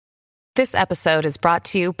This episode is brought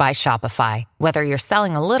to you by Shopify. Whether you're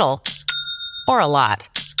selling a little or a lot,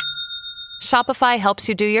 Shopify helps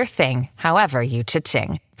you do your thing, however you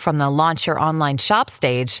cha-ching. From the launch your online shop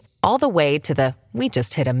stage, all the way to the we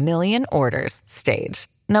just hit 1 million orders stage.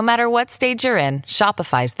 No matter what stage you're in,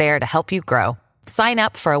 Shopify's there to help you grow. Sign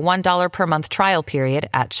up for a $1 per month trial period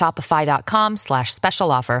at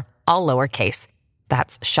shopify.com/special offer, all lowercase.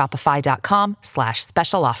 That's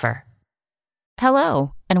shopify.com/special offer.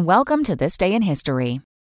 Hello, and welcome to This Day in History.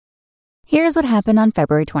 Here's what happened on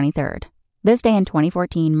February 23rd. This day in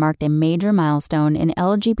 2014 marked a major milestone in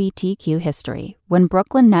LGBTQ history when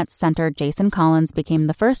Brooklyn Nets center Jason Collins became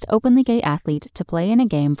the first openly gay athlete to play in a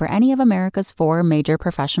game for any of America's 4 major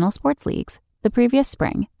professional sports leagues. The previous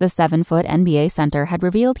spring, the 7-foot NBA center had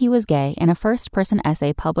revealed he was gay in a first-person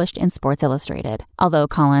essay published in Sports Illustrated. Although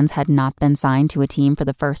Collins had not been signed to a team for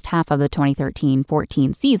the first half of the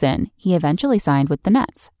 2013-14 season, he eventually signed with the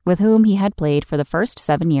Nets, with whom he had played for the first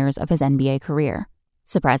 7 years of his NBA career.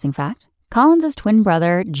 Surprising fact? Collins' twin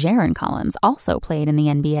brother, Jaron Collins, also played in the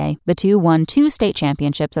NBA. The two won 2 state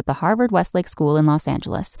championships at the Harvard-Westlake School in Los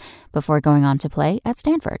Angeles, before going on to play at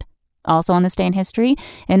Stanford. Also on this day in history,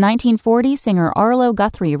 in 1940, singer Arlo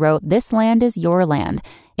Guthrie wrote "This Land is Your Land."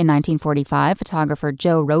 In 1945, photographer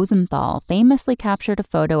Joe Rosenthal famously captured a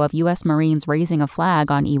photo of U.S. Marines raising a flag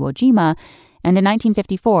on Iwo Jima. And in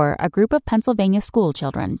 1954, a group of Pennsylvania school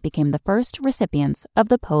children became the first recipients of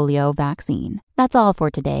the polio vaccine. That's all for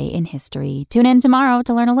today in history. Tune in tomorrow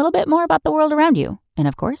to learn a little bit more about the world around you. And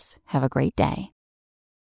of course, have a great day.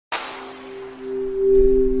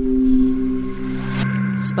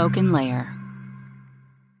 Spoken Layer.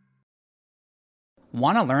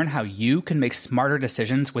 Want to learn how you can make smarter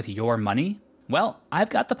decisions with your money? Well,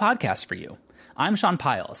 I've got the podcast for you. I'm Sean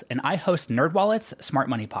Piles, and I host NerdWallet's Smart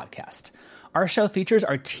Money Podcast. Our show features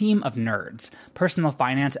our team of nerds, personal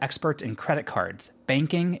finance experts in credit cards,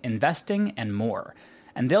 banking, investing, and more.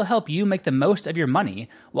 And they'll help you make the most of your money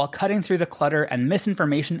while cutting through the clutter and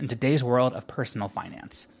misinformation in today's world of personal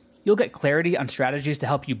finance. You'll get clarity on strategies to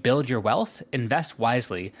help you build your wealth, invest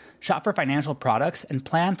wisely, shop for financial products, and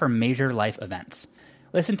plan for major life events.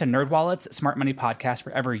 Listen to NerdWallet's Smart Money Podcast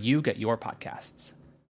wherever you get your podcasts.